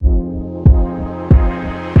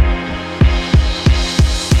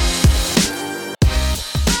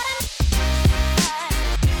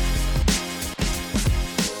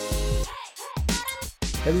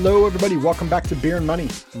Hello, everybody. Welcome back to Beer and Money.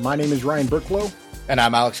 My name is Ryan Burklo. And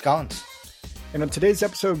I'm Alex Collins. And on today's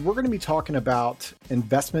episode, we're going to be talking about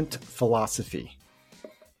investment philosophy.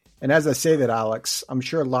 And as I say that, Alex, I'm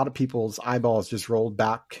sure a lot of people's eyeballs just rolled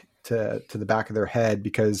back to the back of their head,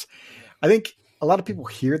 because I think a lot of people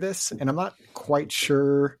hear this, and I'm not quite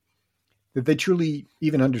sure that they truly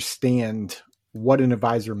even understand what an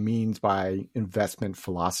advisor means by investment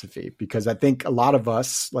philosophy. Because I think a lot of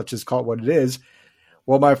us, let's just call it what it is.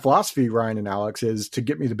 Well, my philosophy, Ryan and Alex, is to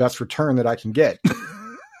get me the best return that I can get.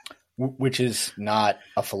 Which is not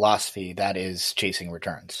a philosophy. That is chasing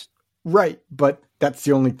returns. Right. But that's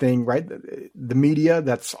the only thing, right? The media,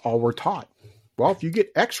 that's all we're taught. Well, if you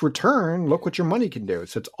get X return, look what your money can do.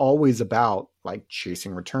 So it's always about like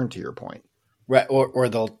chasing return, to your point. Right. Or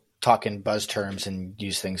they'll talk in buzz terms and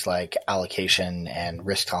use things like allocation and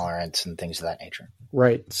risk tolerance and things of that nature.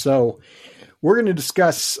 Right. So we're going to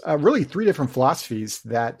discuss really three different philosophies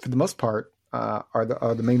that, for the most part,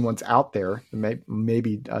 are the main ones out there.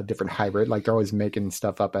 Maybe a different hybrid, like they're always making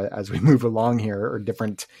stuff up as we move along here, or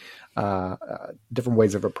different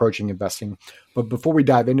ways of approaching investing. But before we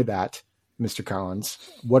dive into that, Mr. Collins,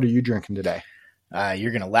 what are you drinking today?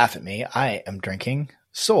 You're going to laugh at me. I am drinking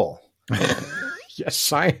Sol.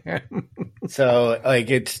 Yes, I am. So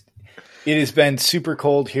it has been super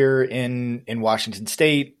cold here in Washington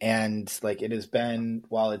State, and like it has been,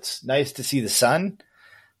 while it's nice to see the sun,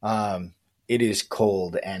 it is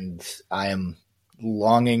cold, and I am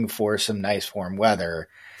longing for some nice warm weather.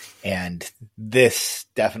 And this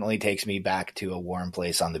definitely takes me back to a warm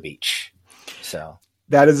place on the beach. So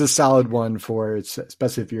that is a solid one for it,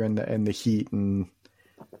 especially if you're in the heat, and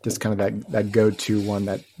just kind of that go-to one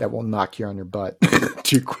that will knock you on your butt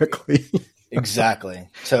too quickly. Exactly.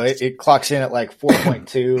 So it clocks in at like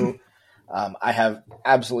 4.2. I have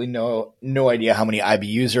absolutely no idea how many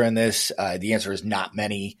IBUs are in this. The answer is not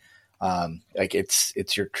many.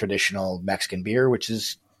 It's your traditional Mexican beer, which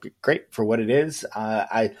is great for what it is.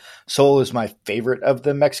 Sol is my favorite of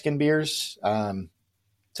the Mexican beers.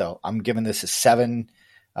 So I'm giving this a 7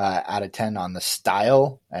 out of 10 on the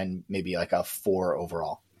style, and maybe like a 4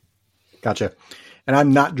 overall. Gotcha. And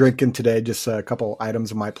I'm not drinking today, just a couple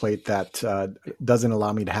items on my plate that doesn't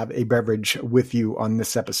allow me to have a beverage with you on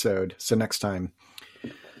this episode. So next time.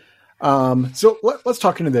 So let's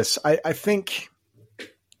talk into this. I think,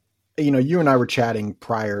 you and I were chatting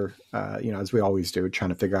prior, as we always do,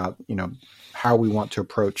 trying to figure out, how we want to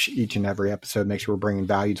approach each and every episode, make sure we're bringing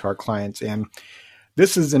value to our clients. And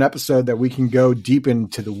this is an episode that we can go deep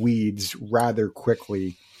into the weeds rather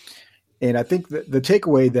quickly. And I think that the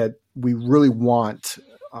takeaway that we really want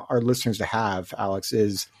our listeners to have, Alex,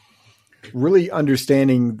 is really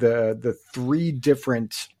understanding the three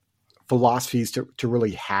different philosophies to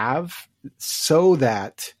really have, so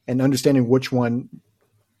that, and understanding which one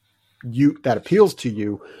that appeals to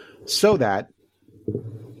you, so that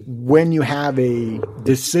when you have a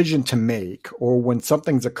decision to make, or when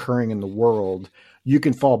something's occurring in the world, you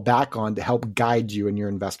can fall back on to help guide you in your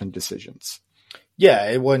investment decisions.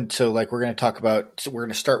 Yeah, it wouldn't. So like we're going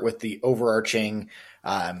to start with the overarching,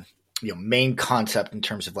 main concept in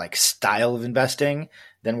terms of like style of investing.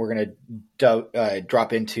 Then we're going to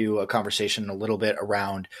drop into a conversation a little bit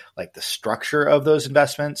around like the structure of those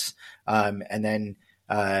investments. And then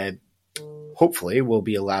hopefully we'll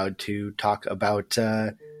be allowed to talk about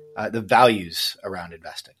the values around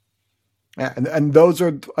investing. Yeah, and those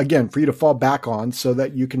are, again, for you to fall back on, so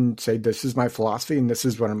that you can say, this is my philosophy and this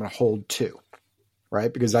is what I'm going to hold to.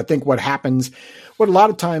 Right? Because I think what a lot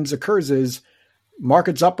of times occurs is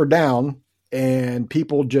markets up or down, and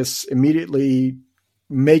people just immediately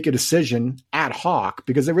make a decision ad hoc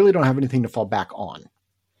because they really don't have anything to fall back on.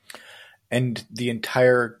 And the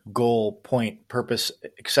entire goal, point, purpose,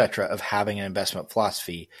 etc. of having an investment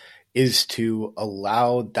philosophy is to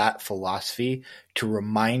allow that philosophy to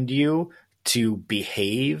remind you to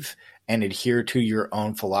behave and adhere to your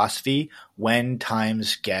own philosophy when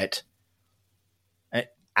times get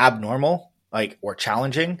abnormal, or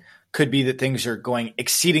challenging. Could be that things are going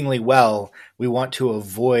exceedingly well. We want to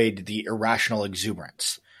avoid the irrational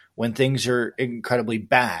exuberance. When things are incredibly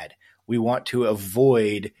bad, we want to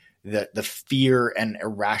avoid the fear and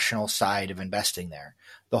irrational side of investing there.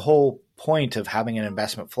 The whole point of having an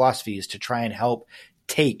investment philosophy is to try and help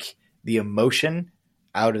take the emotion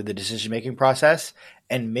out of the decision-making process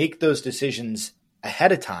and make those decisions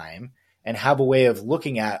ahead of time, and have a way of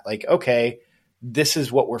looking at like, okay, this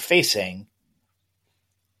is what we're facing.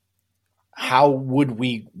 How would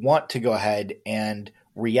we want to go ahead and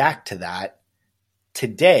react to that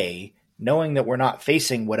today, knowing that we're not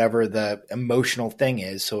facing whatever the emotional thing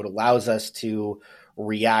is? So it allows us to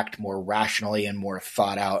react more rationally and more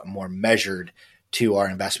thought out and more measured to our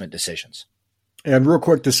investment decisions. And real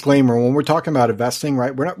quick disclaimer, when we're talking about investing,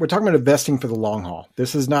 right, we're talking about investing for the long haul.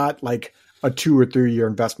 This is not like a 2 or 3 year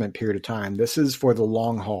investment period of time. This is for the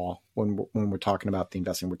long haul when we're talking about the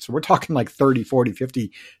investing. So we're talking like 30, 40,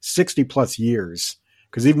 50, 60 plus years.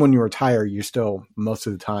 Because even when you retire, you still, most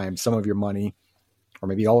of the time, some of your money, or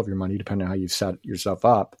maybe all of your money, depending on how you set yourself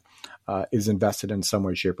up, is invested in some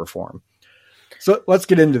way, shape, or form. So let's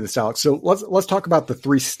get into this, Alex. So let's talk about the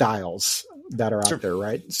 3 styles that are out there,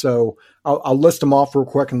 right? So I'll list them off real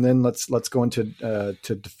quick, and then let's go into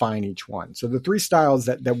to define each one. So the 3 styles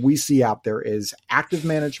that we see out there is active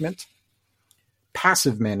management,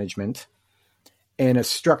 passive management, and a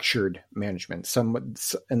structured management.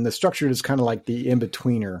 And the structured is kind of like the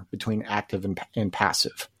in-betweener between active and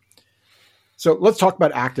passive. So let's talk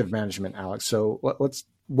about active management, Alex. So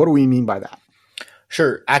what do we mean by that?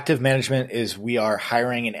 Sure. Active management is we are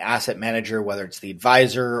hiring an asset manager, whether it's the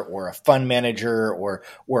advisor or a fund manager, or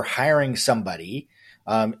we're hiring somebody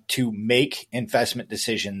to make investment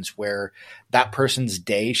decisions where that person's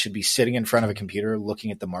day should be sitting in front of a computer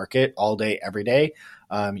looking at the market all day, every day.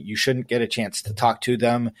 You shouldn't get a chance to talk to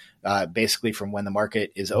them basically from when the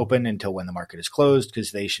market is open until when the market is closed,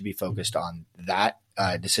 because they should be focused on that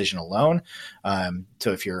decision alone.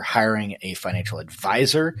 So if you're hiring a financial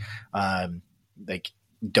advisor,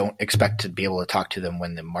 don't expect to be able to talk to them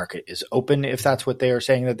when the market is open, if that's what they are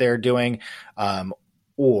saying that they're doing,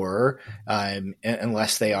 or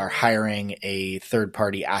unless they are hiring a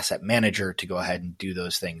third-party asset manager to go ahead and do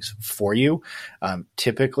those things for you.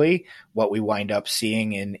 Typically, what we wind up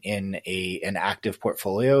seeing in an active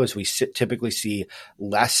portfolio is we typically see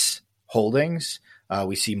less holdings.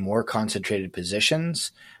 We see more concentrated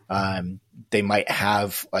positions. They might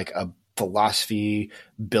have like a philosophy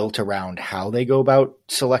built around how they go about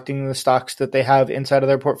selecting the stocks that they have inside of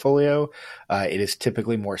their portfolio. It is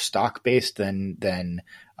typically more stock based than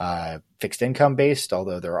fixed income based,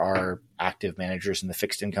 although there are active managers in the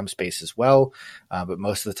fixed income space as well. But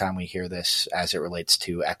most of the time we hear this as it relates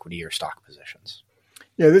to equity or stock positions.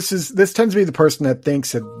 Yeah, this tends to be the person that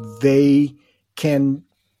thinks that they can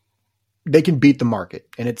beat the market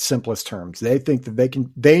in its simplest terms. They think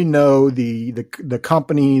that they know the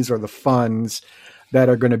companies or the funds that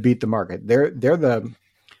are going to beat the market. They're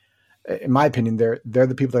in my opinion, they're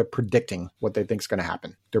the people that are predicting what they think is going to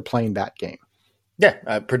happen. They're playing that game.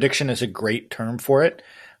 Yeah. Prediction is a great term for it.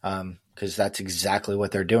 Cause that's exactly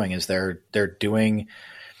what they're doing is they're doing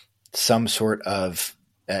some sort of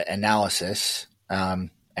analysis,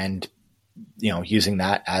 and, using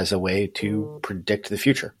that as a way to predict the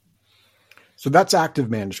future. So that's active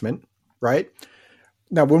management, right?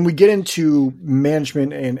 Now, when we get into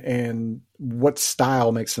management and what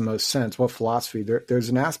style makes the most sense, what philosophy, there's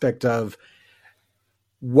an aspect of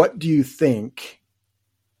what do you think,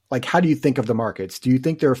 like how do you think of the markets? Do you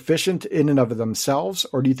think they're efficient in and of themselves,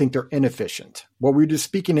 or do you think they're inefficient? What we're just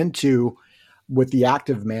speaking into with the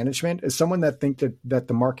active management is someone that think that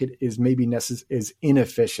the market is maybe is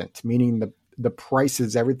inefficient, meaning the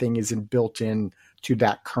prices, everything isn't built in to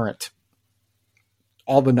that current.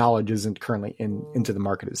 All the knowledge isn't currently into the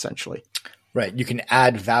market, essentially. Right. You can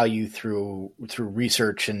add value through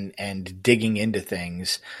research and digging into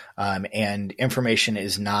things. And information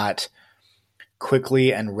is not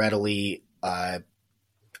quickly and readily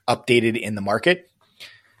updated in the market.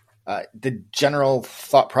 The general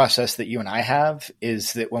thought process that you and I have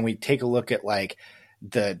is that when we take a look at like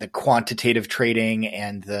the quantitative trading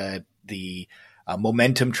and the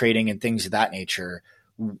momentum trading and things of that nature,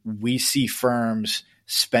 we see firms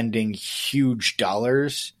spending huge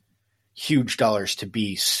dollars to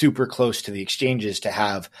be super close to the exchanges, to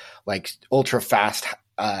have like ultra fast,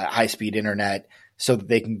 high speed internet so that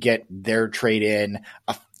they can get their trade in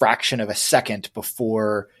a fraction of a second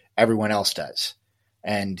before everyone else does.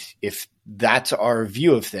 And if that's our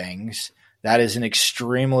view of things, that is an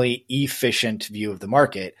extremely efficient view of the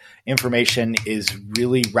market. Information is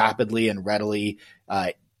really rapidly and readily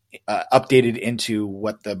updated into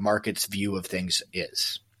what the market's view of things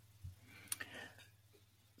is.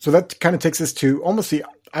 So that kind of takes us to almost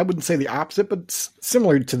I wouldn't say the opposite, but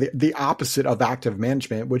similar to the opposite of active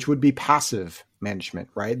management, which would be passive management,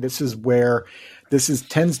 right? This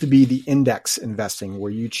tends to be the index investing,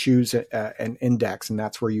 where you choose an index, and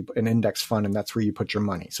that's where an index fund, and that's where you put your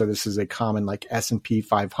money. So this is a common like S&P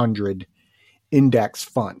 500 index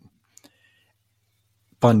fund.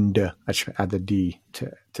 I should add the D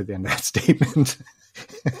to the end of that statement.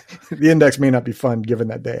 The index may not be fun given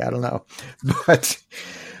that day. I don't know. But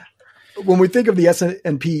when we think of the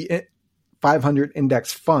S&P 500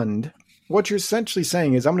 index fund, what you're essentially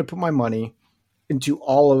saying is I'm going to put my money into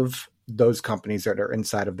all of those companies that are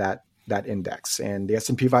inside of that index. And the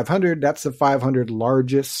S&P 500, that's the 500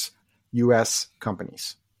 largest U.S.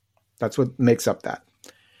 companies. That's what makes up that.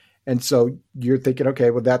 And so you're thinking,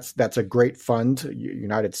 okay, well, that's a great fund.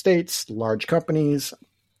 United States, large companies.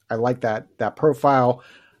 I like that profile.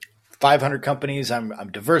 500 companies.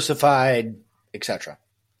 I'm diversified, etc.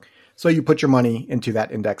 So you put your money into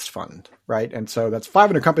that index fund, right? And so that's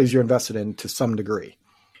 500 companies you're invested in to some degree.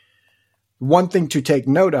 One thing to take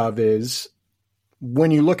note of is when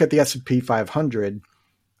you look at the S&P 500,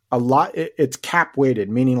 it's cap weighted,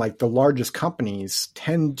 meaning like the largest companies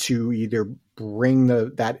tend to either bring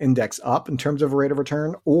that index up in terms of a rate of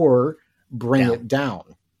return or bring it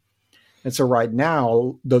down. And so right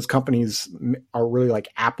now, those companies are really like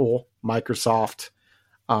Apple, Microsoft,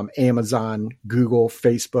 Amazon, Google,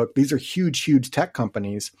 Facebook. These are huge, huge tech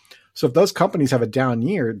companies. So if those companies have a down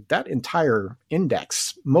year, that entire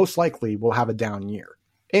index most likely will have a down year,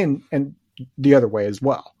 and the other way as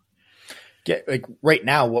well. Yeah, like right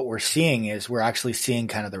now, what we're seeing is we're actually seeing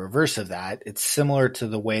kind of the reverse of that. It's similar to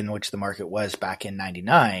the way in which the market was back in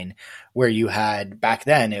 '99, where you had back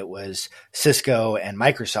then it was Cisco and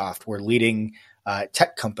Microsoft were leading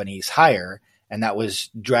tech companies higher, and that was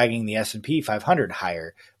dragging the S&P 500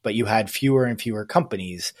 higher. But you had fewer and fewer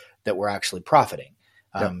companies that were actually profiting.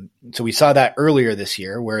 Yep. So we saw that earlier this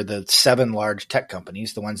year, where the 7 large tech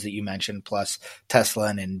companies, the ones that you mentioned, plus Tesla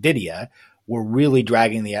and Nvidia, were really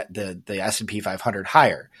dragging the S&P 500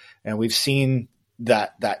 higher. And we've seen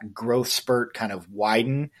that growth spurt kind of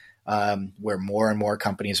widen, where more and more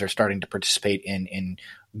companies are starting to participate in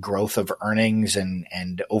growth of earnings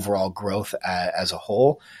and overall growth as a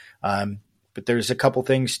whole. But there's a couple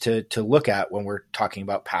things to look at when we're talking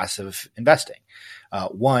about passive investing.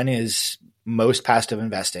 One is most passive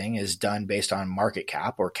investing is done based on market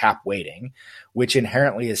cap or cap weighting, which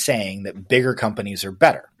inherently is saying that bigger companies are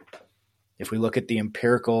better. If we look at the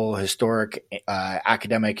empirical, historic,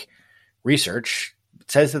 academic research, it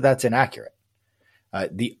says that that's inaccurate.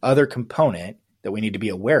 The other component that we need to be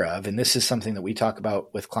aware of, and this is something that we talk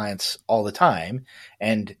about with clients all the time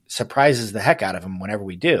and surprises the heck out of them whenever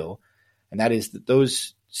we do, and that is that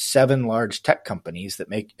those 7 large tech companies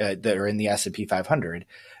that are in the S&P 500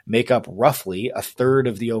 make up roughly a third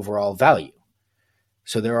of the overall value.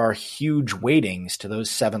 So there are huge weightings to those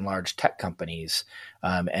 7 large tech companies.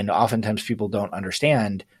 And oftentimes people don't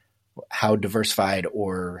understand how diversified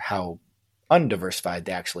or how undiversified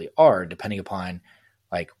they actually are, depending upon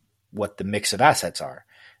like what the mix of assets are.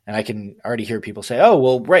 And I can already hear people say, oh,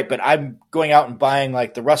 well, right, but I'm going out and buying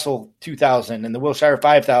like the Russell 2000 and the Wilshire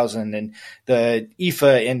 5000 and the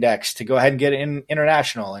EFA index to go ahead and get in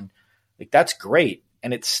international. And like, that's great.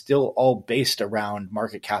 And it's still all based around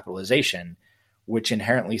market capitalization, which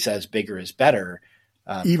inherently says bigger is better.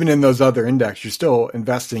 Even in those other indexes, you're still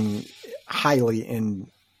investing highly in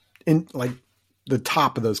like the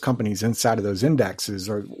top of those companies inside of those indexes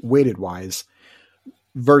or weighted wise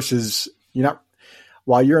versus,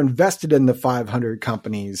 while you're invested in the 500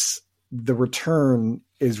 companies, the return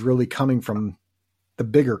is really coming from the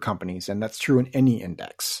bigger companies. And that's true in any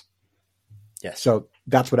index. Yes. So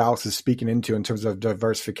that's what Alex is speaking into in terms of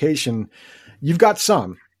diversification. You've got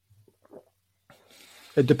some.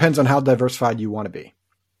 It depends on how diversified you want to be.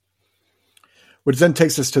 Which then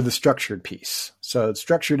takes us to the structured piece. So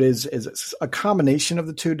structured is a combination of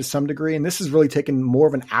the two to some degree. And this is really taking more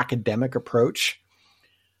of an academic approach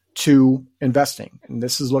to investing. And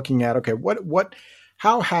this is looking at, okay,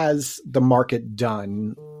 how has the market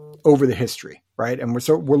done over the history, right? And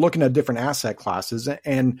we're looking at different asset classes,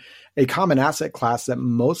 and a common asset class that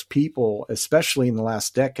most people, especially in the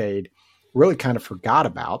last decade, really kind of forgot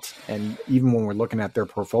about. And even when we're looking at their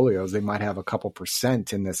portfolios, they might have a couple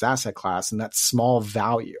percent in this asset class, and that's small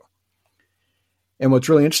value. And what's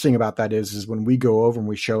really interesting about that is when we go over and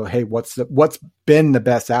we show, hey, what's been the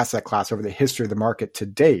best asset class over the history of the market to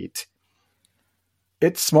date,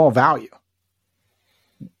 it's small value.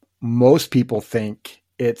 Most people think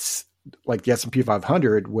it's like the S&P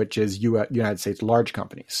 500, which is United States large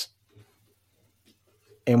companies.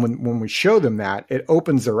 And when we show them that, it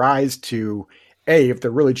opens their eyes to, if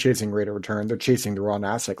they're really chasing rate of return, they're chasing the wrong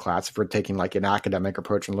asset class. If we're taking like an academic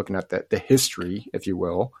approach and looking at the history, if you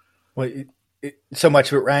will. Well, so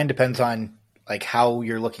much of it, Ryan, depends on like how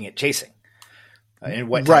you're looking at chasing. And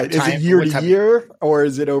what right. Is it year to year or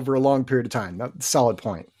is it over a long period of time? That's a solid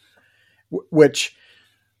point. Which,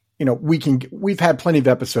 we've had plenty of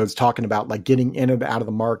episodes talking about like getting in and out of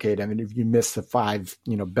the market. I mean, if you miss the 5,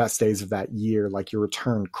 best days of that year, like your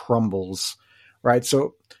return crumbles, right?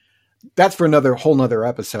 So that's for whole nother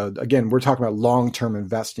episode. Again, we're talking about long-term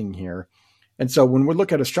investing here. And so when we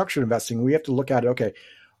look at a structured investing, we have to look at it, okay,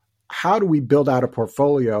 how do we build out a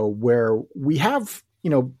portfolio where we have,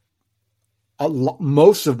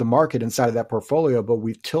 most of the market inside of that portfolio, but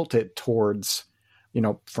we tilt it towards,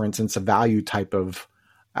 for instance, a value type of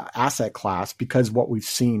asset class because what we've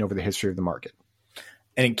seen over the history of the market.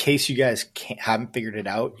 And in case you guys haven't figured it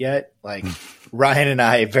out yet, like Ryan and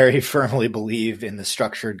I very firmly believe in the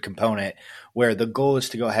structured component, where the goal is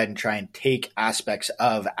to go ahead and try and take aspects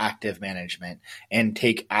of active management and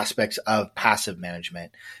take aspects of passive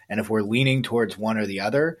management. And if we're leaning towards one or the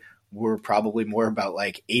other, we're probably more about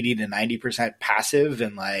like 80 to 90% passive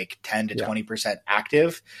and like 10 to 20%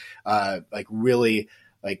 active. Like really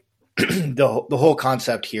like the whole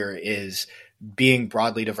concept here is being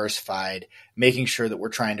broadly diversified, making sure that we're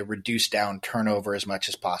trying to reduce down turnover as much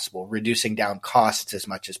as possible, reducing down costs as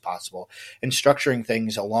much as possible, and structuring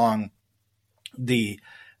things along the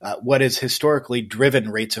what is historically driven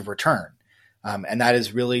rates of return. And that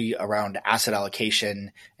is really around asset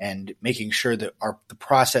allocation and making sure that the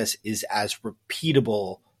process is as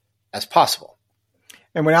repeatable as possible.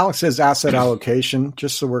 And when Alex says asset allocation,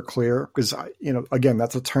 just so we're clear, because, again,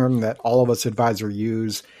 that's a term that all of us advisors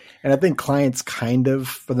use. And I think clients kind of,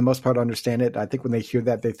 for the most part, understand it. I think when they hear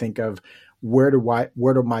that, they think of where do I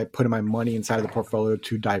put my money inside of the portfolio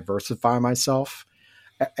to diversify myself?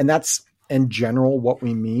 And that's in general what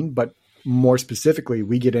we mean. But more specifically,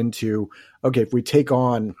 we get into, okay, if we take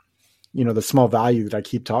on, the small value that I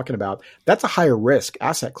keep talking about, that's a higher risk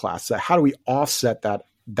asset class. So how do we offset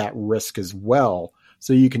that risk as well?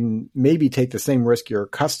 So you can maybe take the same risk you're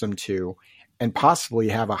accustomed to and possibly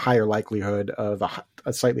have a higher likelihood of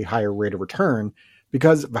a slightly higher rate of return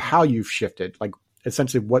because of how you've shifted, like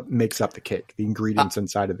essentially what makes up the cake, the ingredients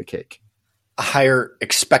inside of the cake. A higher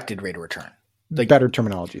expected rate of return. Like, better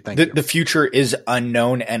terminology. Thank you. The future is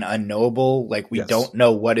unknown and unknowable. Like we don't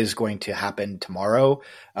know what is going to happen tomorrow.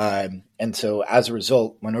 And so as a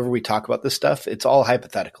result, whenever we talk about this stuff, it's all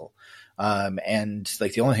hypothetical. And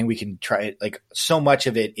like the only thing we can try, like so much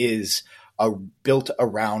of it is built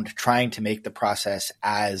around trying to make the process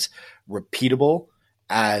as repeatable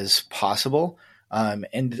as possible.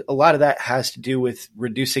 And a lot of that has to do with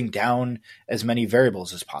reducing down as many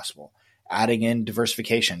variables as possible, adding in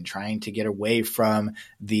diversification, trying to get away from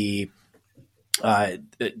the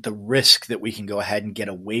risk that we can go ahead and get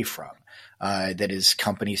away from. That is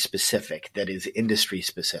company specific, that is industry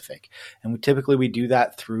specific. And typically we do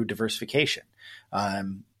that through diversification.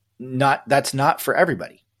 That's not for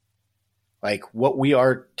everybody. Like what we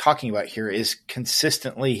are talking about here is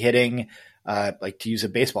consistently hitting, like to use a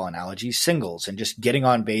baseball analogy, singles and just getting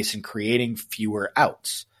on base and creating fewer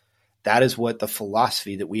outs. That is what the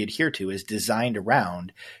philosophy that we adhere to is designed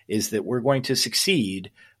around, is that we're going to succeed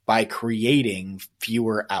by creating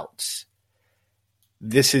fewer outs.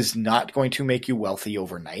 This is not going to make you wealthy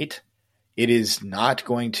overnight. It is not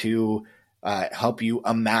going to help you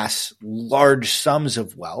amass large sums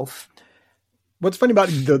of wealth. What's funny about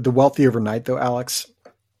the wealthy overnight, though, Alex,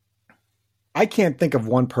 I can't think of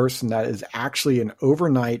one person that is actually an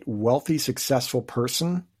overnight wealthy, successful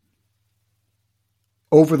person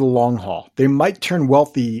over the long haul. They might turn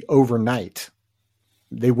wealthy overnight.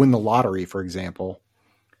 They win the lottery, for example.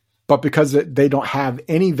 But because they don't have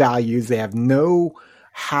any values, they have no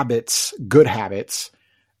habits, good habits,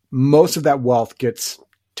 most of that wealth gets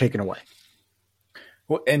taken away.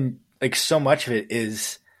 Well, and like so much of it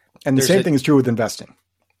is... And the same thing is true with investing.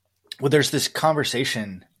 Well, there's this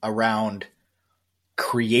conversation around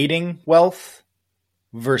creating wealth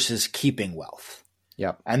versus keeping wealth.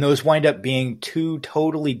 Yep. And those wind up being two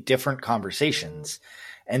totally different conversations.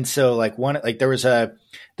 And so there was a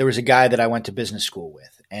guy that I went to business school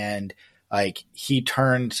with, and like he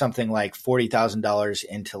turned something like $40,000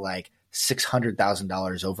 into like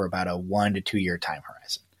 $600,000 over about a 1 to 2 year time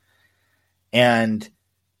horizon. And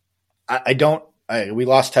we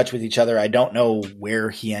lost touch with each other. I don't know where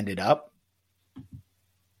he ended up,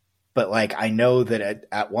 but like, I know that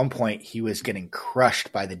at one point he was getting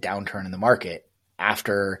crushed by the downturn in the market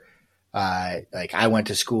after, like I went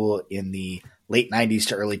to school in the late 90s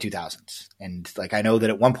to early 2000s. And like, I know that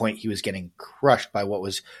at one point he was getting crushed by what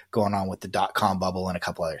was going on with the .com bubble and a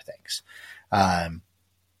couple other things.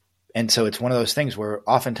 And so it's one of those things where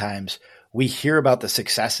oftentimes we hear about the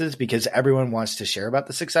successes because everyone wants to share about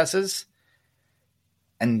the successes,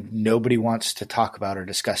 and nobody wants to talk about or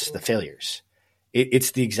discuss the failures.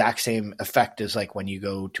 It's the exact same effect as like when you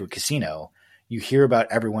go to a casino, you hear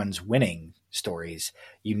about everyone's winning stories.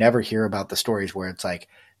 You never hear about the stories where it's like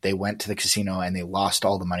they went to the casino and they lost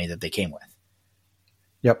all the money that they came with.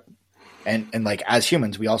 Yep. And like as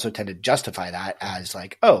humans, we also tend to justify that as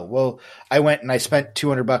like, oh, well, I went and I spent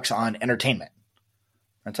 $200 on entertainment.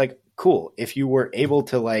 It's like, cool. If you were able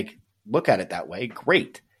to like look at it that way,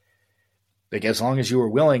 great. Like as long as you were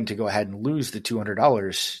willing to go ahead and lose the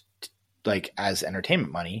 $200 like as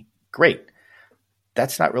entertainment money, great.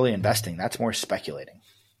 That's not really investing. That's more speculating.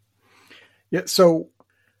 Yeah. So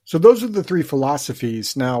those are the three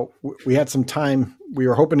philosophies. Now we had some time. We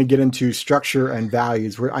were hoping to get into structure and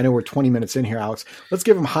values. I know we're 20 minutes in here, Alex. Let's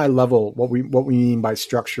give them high level what we mean by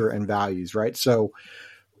structure and values, right? So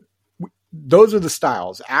those are the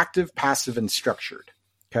styles: active, passive, and structured.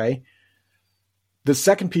 Okay. The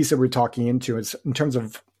second piece that we're talking into is in terms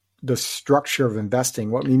of the structure of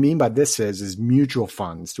investing. What we mean by this is mutual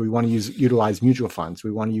funds. Do we want to utilize mutual funds? Do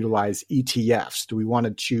we want to utilize ETFs? Do we want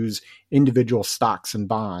to choose individual stocks and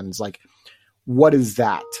bonds? Like, what is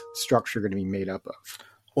that structure going to be made up of?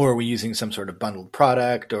 Or are we using some sort of bundled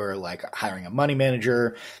product or like hiring a money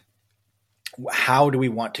manager? How do we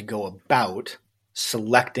want to go about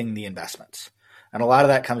selecting the investments? And a lot of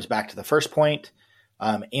that comes back to the first point.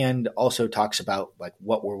 And also talks about like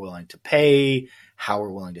what we're willing to pay, how we're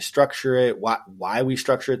willing to structure it, why we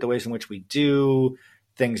structure it the ways in which we do,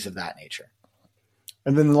 things of that nature.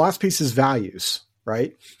 And then the last piece is values,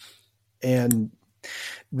 right? And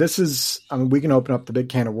this is, I mean, we can open up the big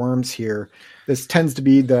can of worms here. This tends to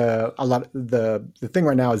be the thing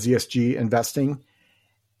right now is ESG investing,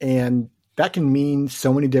 and that can mean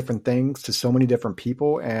so many different things to so many different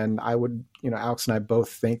people. And I would, Alex and I both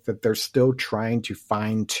think that they're still trying to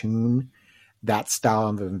fine tune that style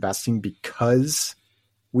of investing because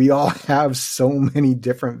we all have so many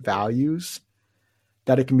different values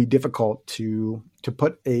that it can be difficult to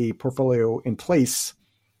put a portfolio in place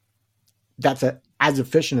that's as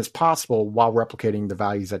efficient as possible while replicating the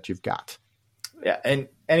values that you've got. Yeah. And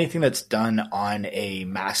anything that's done on a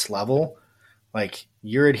mass level, like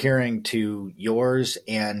you're adhering to yours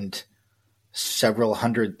and several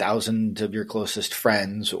 100,000 of your closest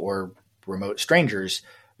friends or remote strangers'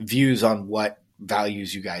 views on what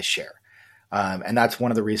values you guys share. And that's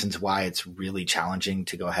one of the reasons why it's really challenging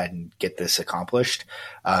to go ahead and get this accomplished.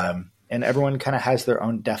 And everyone kind of has their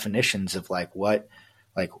own definitions of what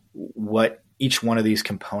each one of these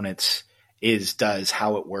components does,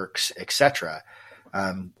 how it works, etc.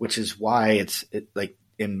 Which is why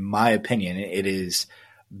in my opinion, it is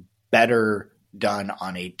better done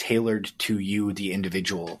on a tailored to you, the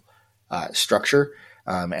individual structure.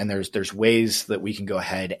 And there's ways that we can go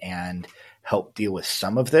ahead and help deal with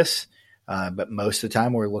some of this. But most of the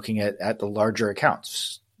time we're looking at the larger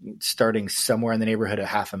accounts, starting somewhere in the neighborhood of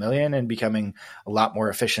 $500,000 and becoming a lot more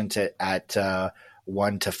efficient at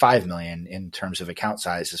 1 to 5 million in terms of account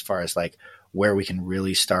size, as far as like where we can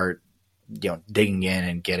really start digging in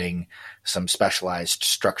and getting some specialized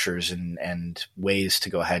structures and ways to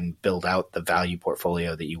go ahead and build out the value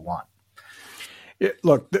portfolio that you want.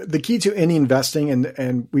 Look, the key to any investing,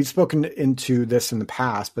 and we've spoken into this in the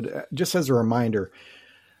past, but just as a reminder,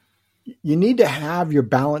 you need to have your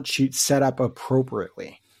balance sheet set up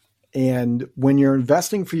appropriately. And when you're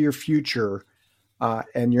investing for your future,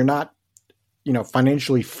 and you're not,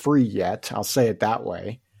 financially free yet, I'll say it that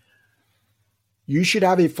way, you should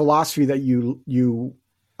have a philosophy that you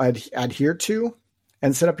adhere to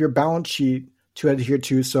and set up your balance sheet to adhere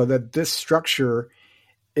to, so that this structure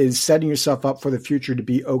is setting yourself up for the future to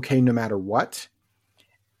be okay no matter what.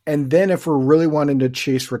 And then if we're really wanting to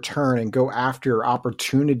chase return and go after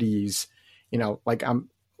opportunities, like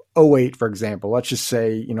 08, for example, let's just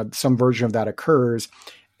say, some version of that occurs.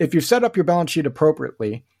 If you set up your balance sheet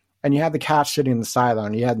appropriately and you have the cash sitting in the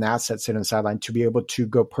sideline, you had an asset sitting in the sideline to be able to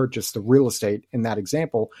go purchase the real estate in that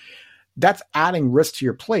example, that's adding risk to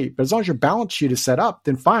your plate. But as long as your balance sheet is set up,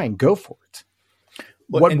 then fine, go for it.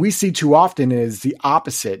 What we see too often is the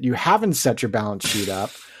opposite. You haven't set your balance sheet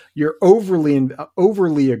up. You're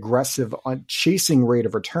overly aggressive on chasing rate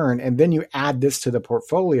of return. And then you add this to the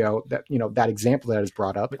portfolio that, that example that is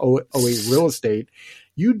brought up, 08 real estate.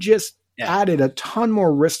 You just added a ton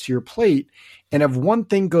more risk to your plate. And if one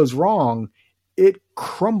thing goes wrong, it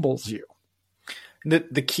crumbles you.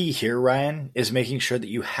 The key here, Ryan, is making sure that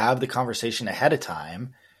you have the conversation ahead of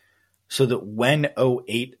time so that when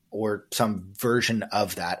 08 or some version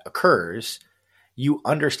of that occurs, you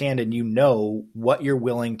understand and what you're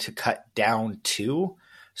willing to cut down to,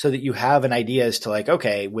 so that you have an idea as to like,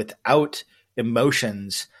 okay, without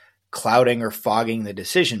emotions clouding or fogging the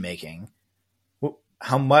decision-making,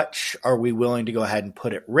 how much are we willing to go ahead and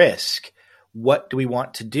put at risk? What do we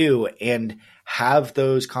want to do? And have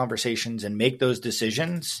those conversations and make those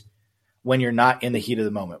decisions when you're not in the heat of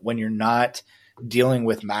the moment, when you're not dealing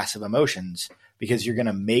with massive emotions, because you're going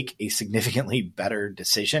to make a significantly better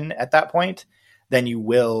decision at that point than you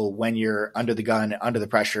will when you're under the gun, under the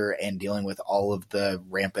pressure, and dealing with all of the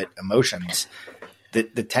rampant emotions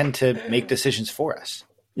that tend to make decisions for us.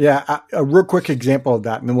 Yeah, a real quick example of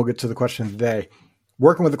that, and then we'll get to the question of the day.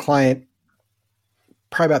 Working with a client,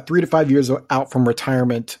 probably about 3 to 5 years out from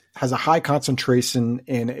retirement, has a high concentration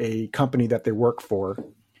in a company that they work for,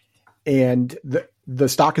 and the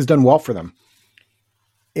stock has done well for them.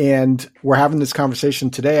 And we're having this conversation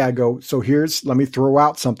today. I go, so let me throw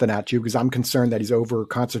out something at you because I'm concerned that he's over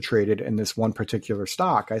concentrated in this one particular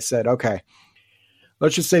stock. I said, okay,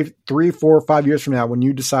 let's just say 3, 4, 5 years from now, when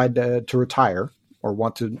you decide to retire or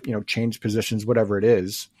want to, change positions, whatever it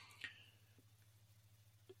is,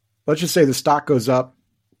 let's just say the stock goes up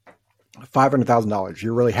 $500,000.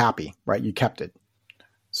 You're really happy, right? You kept it.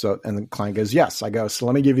 So, and the client goes, yes. I go, so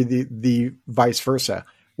let me give you the vice versa.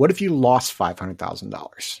 What if you lost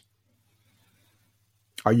 $500,000?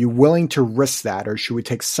 Are you willing to risk that, or should we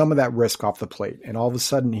take some of that risk off the plate? And all of a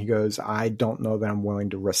sudden he goes, I don't know that I'm willing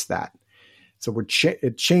to risk that. So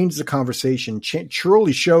it changed the conversation,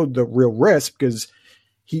 truly showed the real risk because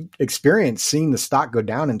he experienced seeing the stock go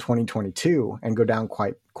down in 2022 and go down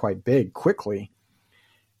quite big quickly.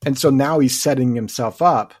 And so now he's setting himself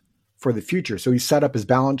up for the future. So he set up his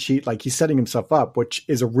balance sheet, like he's setting himself up, which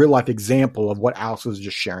is a real life example of what Alex was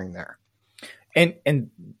just sharing there. And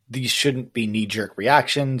these shouldn't be knee-jerk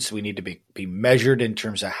reactions. We need to be measured in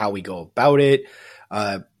terms of how we go about it.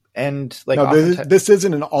 This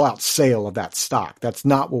isn't an all-out sale of that stock. That's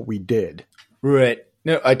not what we did. Right.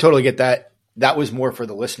 No, I totally get that. That was more for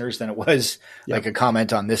the listeners than it was like a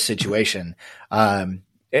comment on this situation.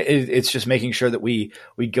 It's just making sure that we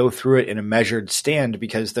go through it in a measured stand,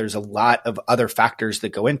 because there's a lot of other factors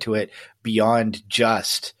that go into it beyond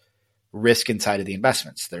just risk inside of the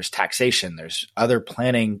investments. There's taxation, there's other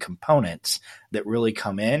planning components that really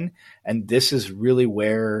come in. And this is really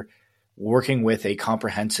where working with a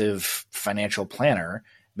comprehensive financial planner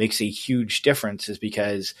makes a huge difference, is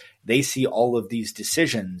because they see all of these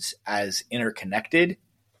decisions as interconnected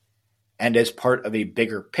and as part of a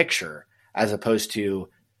bigger picture, as opposed to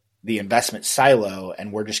the investment silo,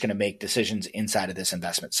 and we're just going to make decisions inside of this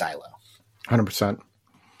investment silo. 100%.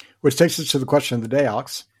 Which takes us to the question of the day,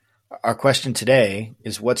 Alex. Our question today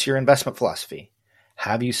is, what's your investment philosophy?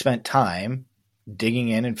 Have you spent time digging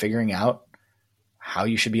in and figuring out how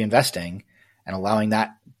you should be investing and allowing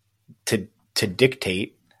that to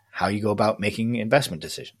dictate how you go about making investment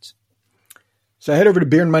decisions? So head over to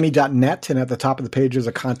beerandmoney.net, and at the top of the page is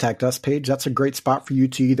a contact us page. That's a great spot for you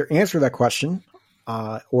to either answer that question,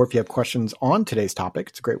 or if you have questions on today's topic,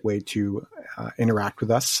 it's a great way to interact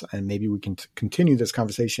with us, and maybe we can continue this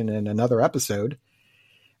conversation in another episode.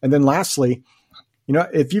 And then lastly,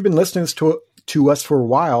 if you've been listening to us for a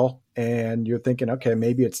while and you're thinking, okay,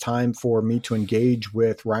 maybe it's time for me to engage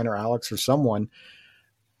with Ryan or Alex or someone,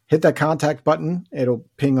 hit that contact button. It'll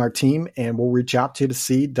ping our team and we'll reach out to you to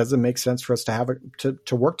see, does it make sense for us to have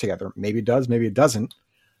to work together? Maybe it does, maybe it doesn't.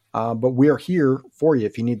 But we are here for you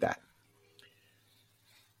if you need that.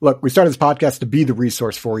 Look, we started this podcast to be the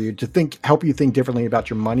resource for you, to help you think differently about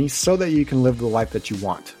your money so that you can live the life that you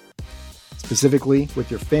want, specifically with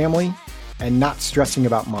your family and not stressing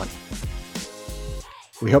about money.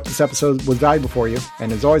 We hope this episode was valuable for you.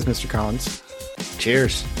 And as always, Mr. Collins,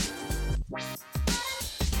 cheers.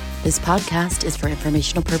 This podcast is for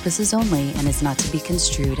informational purposes only and is not to be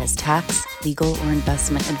construed as tax, legal, or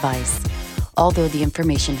investment advice. Although the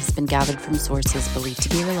information has been gathered from sources believed to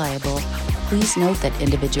be reliable, please note that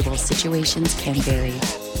individual situations can vary.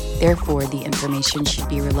 Therefore, the information should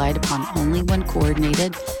be relied upon only when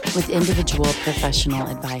coordinated with individual professional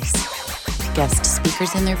advice. Guest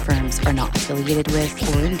speakers and their firms are not affiliated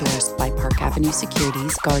with or endorsed by Park Avenue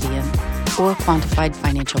Securities, Guardian, or Quantified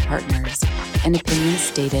Financial Partners, and opinions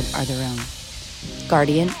stated are their own.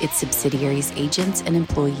 Guardian, its subsidiaries, agents, and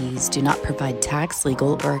employees do not provide tax,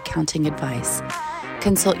 legal, or accounting advice.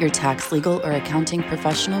 Consult your tax, legal, or accounting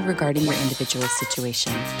professional regarding your individual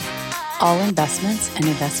situation. All investments and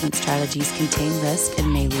investment strategies contain risk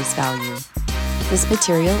and may lose value. This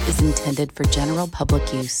material is intended for general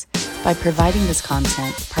public use. By providing this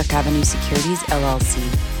content, Park Avenue Securities, LLC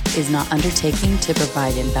is not undertaking to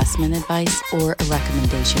provide investment advice or a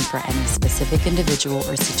recommendation for any specific individual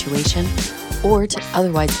or situation, or to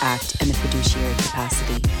otherwise act in a fiduciary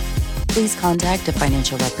capacity. Please contact a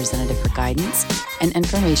financial representative for guidance and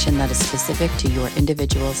information that is specific to your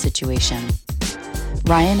individual situation.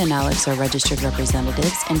 Ryan and Alex are registered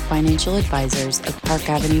representatives and financial advisors of Park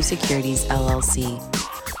Avenue Securities, LLC.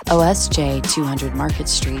 OSJ 200 Market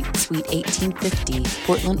Street, Suite 1850,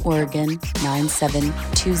 Portland, Oregon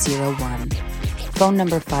 97201. Phone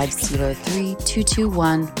number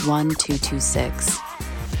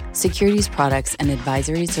 503-221-1226. Securities products and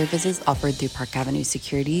advisory services offered through Park Avenue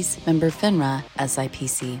Securities, member FINRA,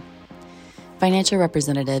 SIPC. Financial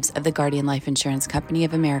representatives of the Guardian Life Insurance Company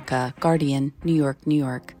of America, Guardian, New York, New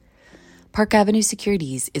York. Park Avenue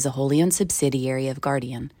Securities is a wholly owned subsidiary of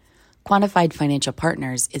Guardian. Quantified Financial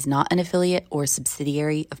Partners is not an affiliate or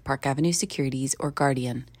subsidiary of Park Avenue Securities or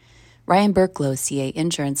Guardian. Ryan Burklo, CA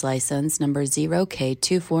Insurance License Number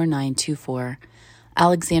 0K24924.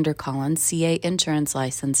 Alexander Collins, CA Insurance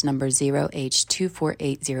License Number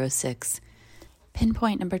 0H24806.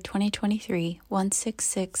 Pinpoint number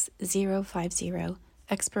 2023-166050.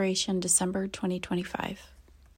 Expiration December 2025.